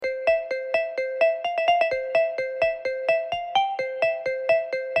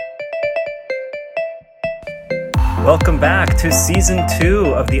Welcome back to Season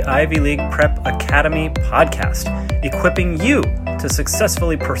 2 of the Ivy League Prep Academy podcast, equipping you to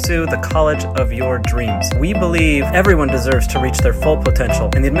successfully pursue the college of your dreams. We believe everyone deserves to reach their full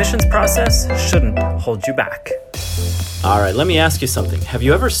potential, and the admissions process shouldn't hold you back. All right, let me ask you something. Have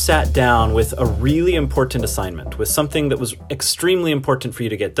you ever sat down with a really important assignment, with something that was extremely important for you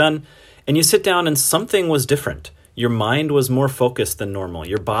to get done, and you sit down and something was different? Your mind was more focused than normal.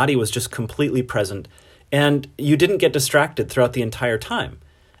 Your body was just completely present, and you didn't get distracted throughout the entire time.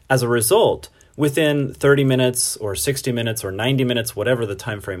 As a result, within 30 minutes or 60 minutes or 90 minutes, whatever the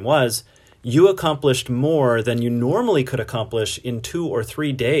time frame was, you accomplished more than you normally could accomplish in 2 or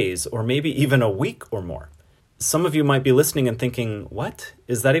 3 days, or maybe even a week or more. Some of you might be listening and thinking, what?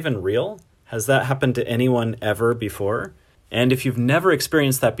 Is that even real? Has that happened to anyone ever before? And if you've never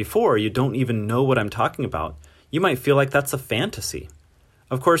experienced that before, you don't even know what I'm talking about, you might feel like that's a fantasy.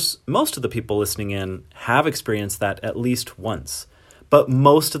 Of course, most of the people listening in have experienced that at least once. But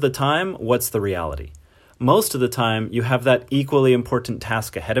most of the time, what's the reality? Most of the time, you have that equally important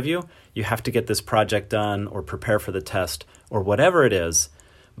task ahead of you. You have to get this project done or prepare for the test or whatever it is.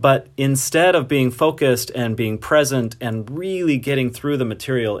 But instead of being focused and being present and really getting through the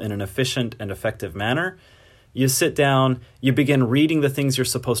material in an efficient and effective manner, you sit down, you begin reading the things you're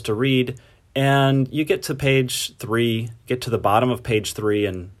supposed to read, and you get to page 3, get to the bottom of page 3,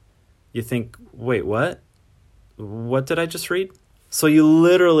 and you think, wait, what? What did I just read? So you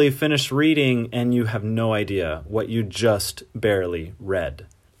literally finish reading and you have no idea what you just barely read.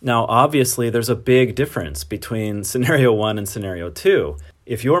 Now, obviously, there's a big difference between scenario 1 and scenario 2.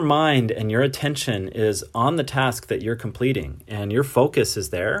 If your mind and your attention is on the task that you're completing and your focus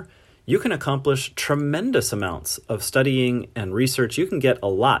is there, you can accomplish tremendous amounts of studying and research. You can get a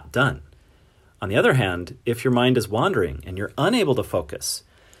lot done. On the other hand, if your mind is wandering and you're unable to focus,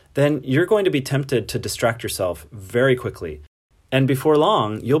 then you're going to be tempted to distract yourself very quickly. And before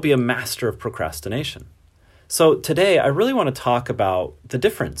long, you'll be a master of procrastination. So today, I really want to talk about the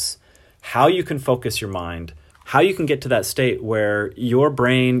difference, how you can focus your mind, how you can get to that state where your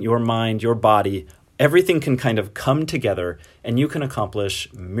brain, your mind, your body, everything can kind of come together and you can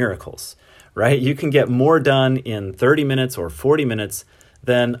accomplish miracles, right? You can get more done in 30 minutes or 40 minutes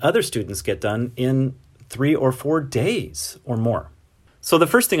than other students get done in 3 or 4 days or more. So the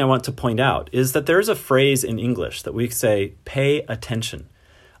first thing I want to point out is that there's a phrase in English that we say, pay attention.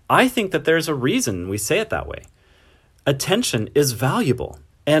 I think that there's a reason we say it that way. Attention is valuable,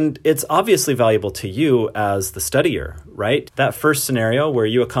 and it's obviously valuable to you as the studier, right? That first scenario where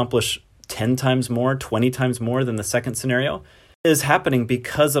you accomplish 10 times more, 20 times more than the second scenario is happening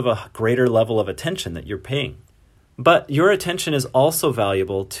because of a greater level of attention that you're paying. But your attention is also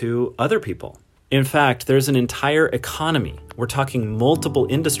valuable to other people. In fact, there's an entire economy. We're talking multiple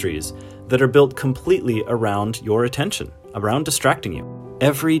industries that are built completely around your attention, around distracting you.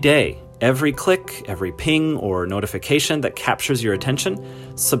 Every day, every click, every ping or notification that captures your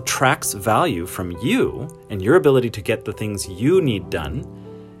attention subtracts value from you and your ability to get the things you need done,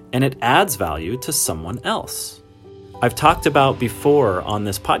 and it adds value to someone else. I've talked about before on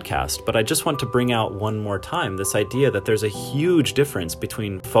this podcast, but I just want to bring out one more time this idea that there's a huge difference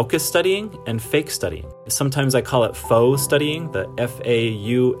between focused studying and fake studying. Sometimes I call it faux studying, the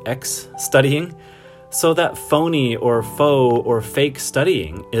F-A-U-X studying. So that phony or faux or fake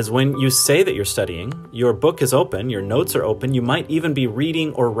studying is when you say that you're studying, your book is open, your notes are open, you might even be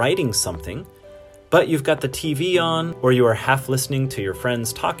reading or writing something, but you've got the TV on, or you are half listening to your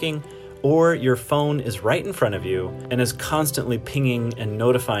friends talking, or your phone is right in front of you and is constantly pinging and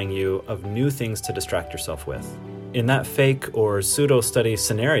notifying you of new things to distract yourself with. In that fake or pseudo-study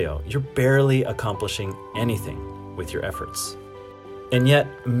scenario, you're barely accomplishing anything with your efforts. And yet,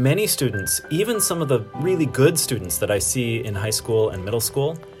 many students, even some of the really good students that I see in high school and middle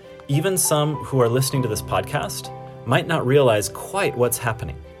school, even some who are listening to this podcast, might not realize quite what's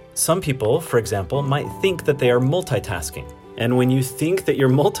happening. Some people, for example, might think that they are multitasking. And when you think that you're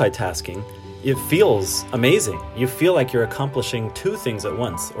multitasking, it feels amazing. You feel like you're accomplishing 2 things at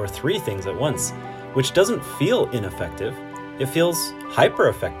once or 3 things at once, which doesn't feel ineffective. It feels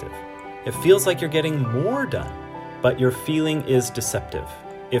hyper-effective. It feels like you're getting more done, but your feeling is deceptive.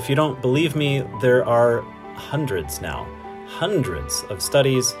 If you don't believe me, there are hundreds of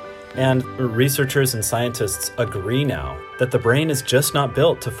studies, and researchers and scientists agree now that the brain is just not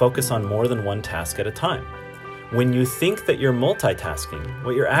built to focus on more than one task at a time. When you think that you're multitasking,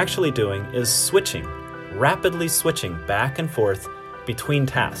 what you're actually doing is rapidly switching back and forth between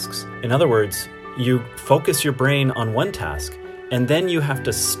tasks. In other words, you focus your brain on one task, and then you have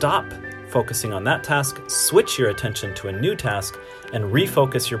to stop focusing on that task, switch your attention to a new task, and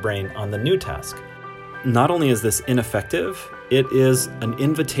refocus your brain on the new task. not only is this ineffective, it is an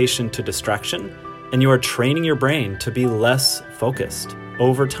invitation to distraction, and you are training your brain to be less focused.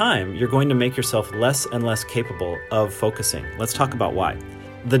 Over time, you're going to make yourself less and less capable of focusing. Let's talk about why.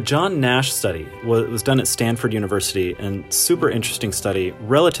 The John Nash study was done at Stanford University, and super interesting study,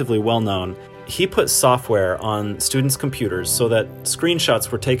 relatively well known. He put software on students' computers so that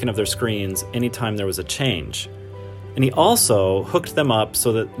screenshots were taken of their screens anytime there was a change. And he also hooked them up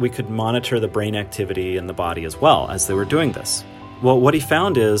so that we could monitor the brain activity in the body as well as they were doing this. Well, what he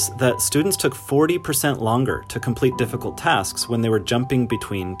found is that students took 40% longer to complete difficult tasks when they were jumping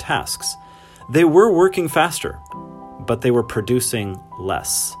between tasks. They were working faster, but they were producing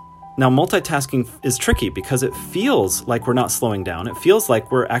less. Now, multitasking is tricky because it feels like we're not slowing down. It feels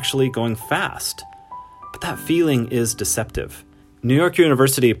like we're actually going fast. But that feeling is deceptive. New York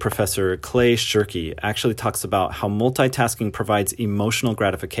University professor Clay Shirky actually talks about how multitasking provides emotional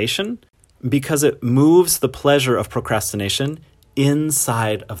gratification because it moves the pleasure of procrastination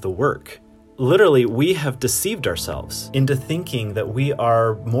inside of the work. Literally, we have deceived ourselves into thinking that we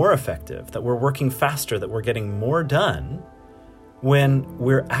are more effective, that we're working faster, that we're getting more done, when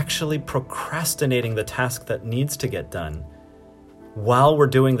we're actually procrastinating the task that needs to get done while we're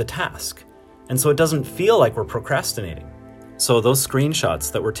doing the task. And so it doesn't feel like we're procrastinating. So those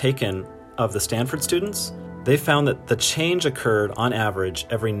screenshots that were taken of the Stanford students, they found that the change occurred on average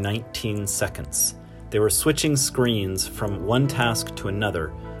every 19 seconds. They were switching screens from one task to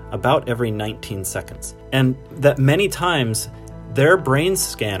another about every 19 seconds. And that many times their brain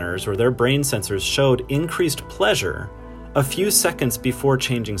scanners or their brain sensors showed increased pleasure a few seconds before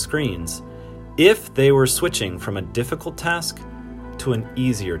changing screens if they were switching from a difficult task to an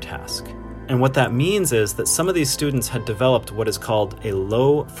easier task. And what that means is that some of these students had developed what is called a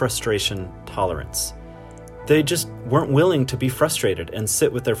low frustration tolerance. They just weren't willing to be frustrated and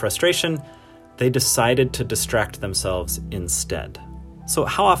sit with their frustration. They decided to distract themselves instead. So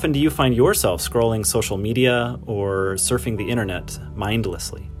how often do you find yourself scrolling social media or surfing the internet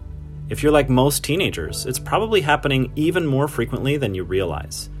mindlessly? If you're like most teenagers, it's probably happening even more frequently than you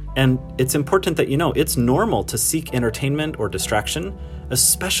realize. And it's important that you know it's normal to seek entertainment or distraction,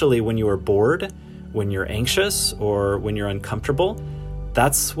 especially when you are bored, when you're anxious, or when you're uncomfortable.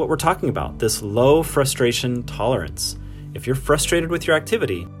 That's what we're talking about, this low frustration tolerance. If you're frustrated with your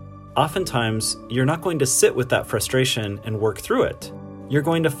activity, oftentimes you're not going to sit with that frustration and work through it. You're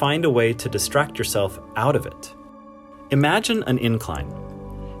going to find a way to distract yourself out of it. Imagine an incline.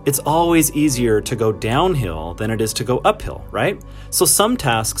 It's always easier to go downhill than it is to go uphill, right? So some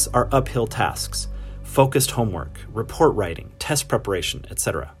tasks are uphill tasks, focused homework, report writing, test preparation,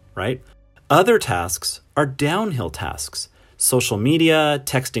 etc., right? Other tasks are downhill tasks, social media,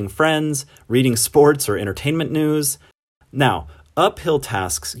 texting friends, reading sports or entertainment news. Now, uphill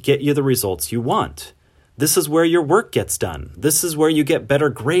tasks get you the results you want. This is where your work gets done. This is where you get better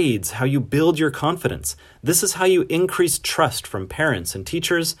grades, how you build your confidence. This is how you increase trust from parents and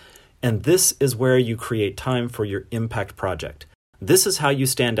teachers. And this is where you create time for your impact project. This is how you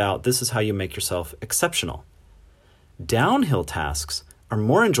stand out. This is how you make yourself exceptional. Downhill tasks are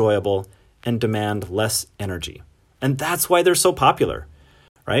more enjoyable and demand less energy. And that's why they're so popular,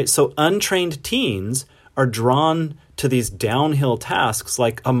 right? So untrained teens are drawn to these downhill tasks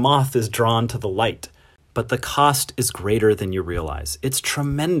like a moth is drawn to the light. But the cost is greater than you realize. It's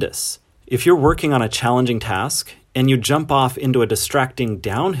tremendous. If you're working on a challenging task and you jump off into a distracting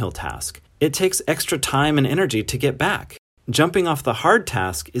downhill task, it takes extra time and energy to get back. Jumping off the hard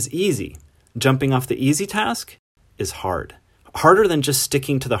task is easy. Jumping off the easy task is hard. Harder than just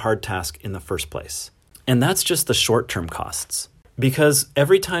sticking to the hard task in the first place. And that's just the short-term costs. Because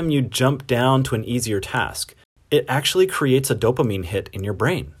every time you jump down to an easier task, it actually creates a dopamine hit in your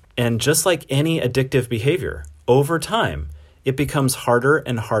brain. And just like any addictive behavior, over time, it becomes harder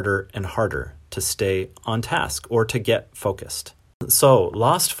and harder and harder to stay on task or to get focused. So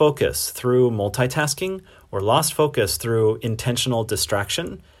lost focus through multitasking or lost focus through intentional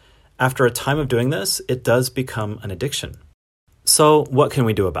distraction, after a time of doing this, it does become an addiction. So what can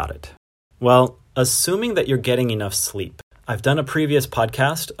we do about it? Well, assuming that you're getting enough sleep. I've done a previous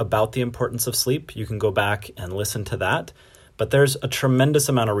podcast about the importance of sleep. You can go back and listen to that. But there's a tremendous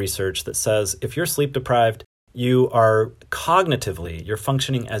amount of research that says if you're sleep deprived, you are cognitively, you're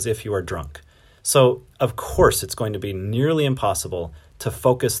functioning as if you are drunk. So of course, it's going to be nearly impossible to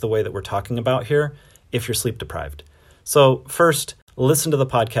focus the way that we're talking about here if you're sleep deprived. So first, listen to the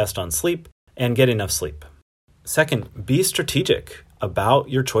podcast on sleep and get enough sleep. Second, be strategic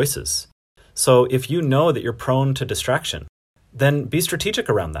about your choices. So if you know that you're prone to distraction, then be strategic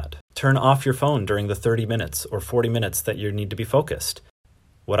around that. Turn off your phone during the 30 minutes or 40 minutes that you need to be focused.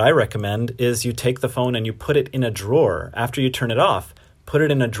 What I recommend is you take the phone and you put it in a drawer. After you turn it off, put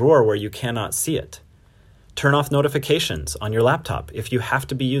it in a drawer where you cannot see it. Turn off notifications on your laptop. If you have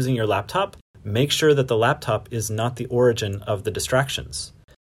to be using your laptop, make sure that the laptop is not the origin of the distractions.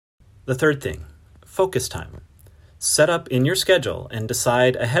 The third thing, focus time. Set up in your schedule and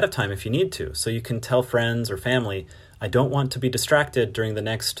decide ahead of time if you need to, so you can tell friends or family, I don't want to be distracted during the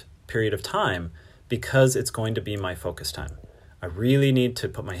next period of time because it's going to be my focus time. I really need to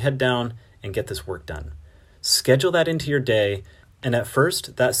put my head down and get this work done. Schedule that into your day, and at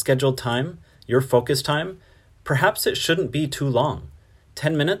first, that scheduled time, your focus time, perhaps it shouldn't be too long.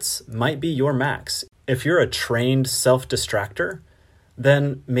 10 minutes might be your max. If you're a trained self-distractor,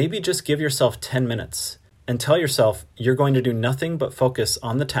 then maybe just give yourself 10 minutes and tell yourself you're going to do nothing but focus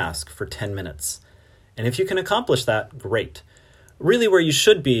on the task for 10 minutes. And if you can accomplish that, great. Really where you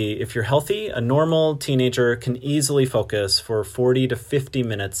should be, if you're healthy, a normal teenager can easily focus for 40 to 50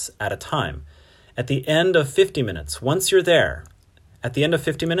 minutes at a time. At the end of 50 minutes, once you're there, at the end of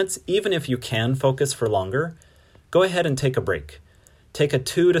 50 minutes, even if you can focus for longer, go ahead and take a break. Take a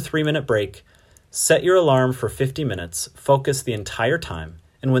 2 to 3 minute break, set your alarm for 50 minutes, focus the entire time,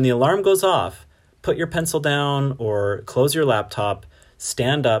 and when the alarm goes off, put your pencil down or close your laptop,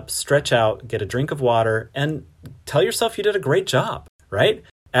 stand up, stretch out, get a drink of water, and tell yourself you did a great job, right?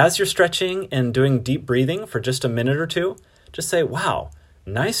 As you're stretching and doing deep breathing for just a minute or two, just say, wow,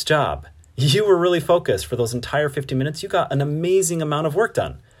 nice job. You were really focused for those entire 50 minutes. You got an amazing amount of work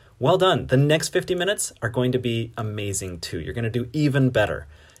done. Well done. The next 50 minutes are going to be amazing too. You're going to do even better.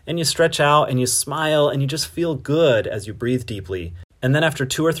 And you stretch out and you smile and you just feel good as you breathe deeply. And then after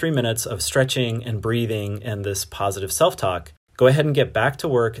 2 or 3 minutes of stretching and breathing and this positive self-talk, go ahead and get back to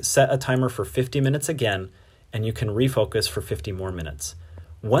work, set a timer for 50 minutes again, and you can refocus for 50 more minutes.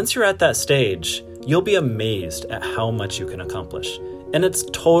 Once you're at that stage, you'll be amazed at how much you can accomplish. And it's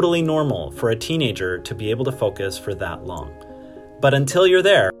totally normal for a teenager to be able to focus for that long. But until you're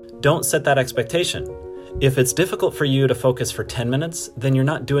there, don't set that expectation. If it's difficult for you to focus for 10 minutes, then you're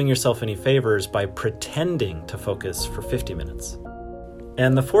not doing yourself any favors by pretending to focus for 50 minutes.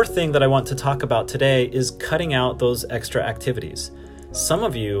 And the fourth thing that I want to talk about today is cutting out those extra activities. Some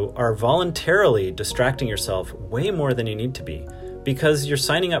of you are voluntarily distracting yourself way more than you need to be because you're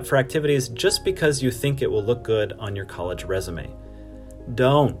signing up for activities just because you think it will look good on your college resume.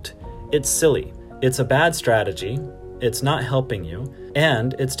 Don't. It's silly. It's a bad strategy. It's not helping you,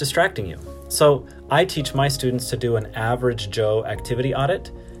 and it's distracting you. So I teach my students to do an average Joe activity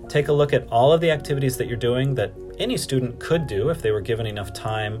audit. Take a look at all of the activities that you're doing that any student could do if they were given enough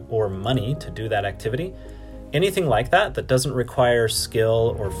time or money to do that activity. Anything like that that doesn't require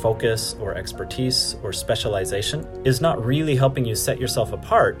skill or focus or expertise or specialization is not really helping you set yourself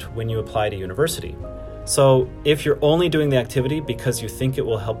apart when you apply to university. So if you're only doing the activity because you think it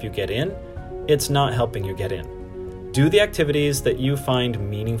will help you get in, it's not helping you get in. Do the activities that you find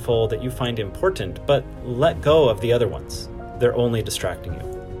meaningful, that you find important, but let go of the other ones. They're only distracting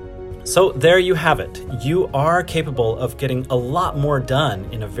you. So there you have it. You are capable of getting a lot more done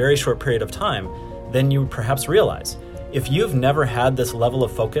in a very short period of time than you perhaps realize. If you've never had this level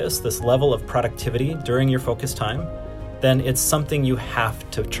of focus, this level of productivity during your focus time, then it's something you have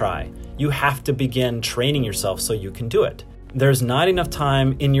to try. You have to begin training yourself so you can do it. There's not enough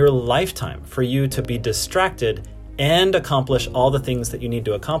time in your lifetime for you to be distracted and accomplish all the things that you need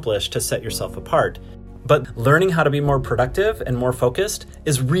to accomplish to set yourself apart. But learning how to be more productive and more focused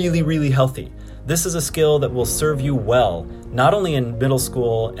is really, really healthy. This is a skill that will serve you well, not only in middle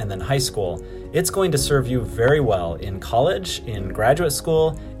school and then high school. It's going to serve you very well in college, in graduate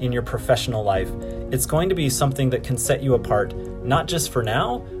school, in your professional life. It's going to be something that can set you apart, not just for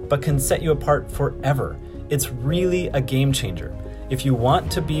now, but can set you apart forever. It's really a game changer. If you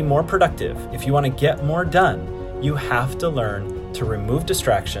want to be more productive, if you want to get more done, you have to learn to remove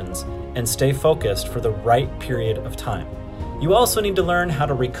distractions and stay focused for the right period of time. You also need to learn how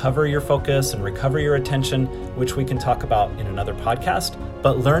to recover your focus and recover your attention, which we can talk about in another podcast.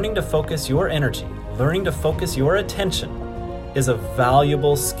 But learning to focus your energy, learning to focus your attention is a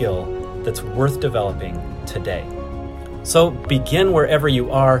valuable skill that's worth developing today. So begin wherever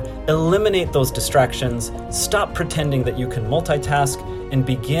you are, eliminate those distractions, stop pretending that you can multitask, and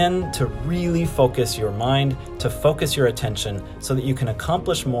begin to really focus your mind, to focus your attention so that you can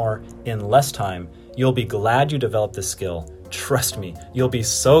accomplish more in less time. You'll be glad you developed this skill. Trust me, you'll be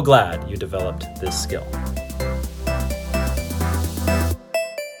so glad you developed this skill.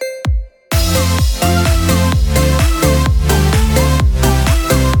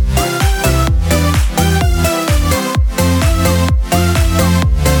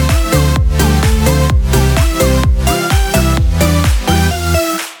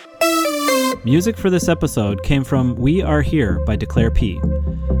 Music for this episode came from We Are Here by Declare P.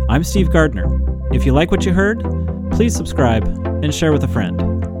 I'm Steve Gardner. If you like what you heard, please subscribe and share with a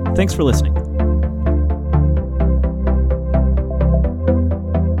friend. Thanks for listening.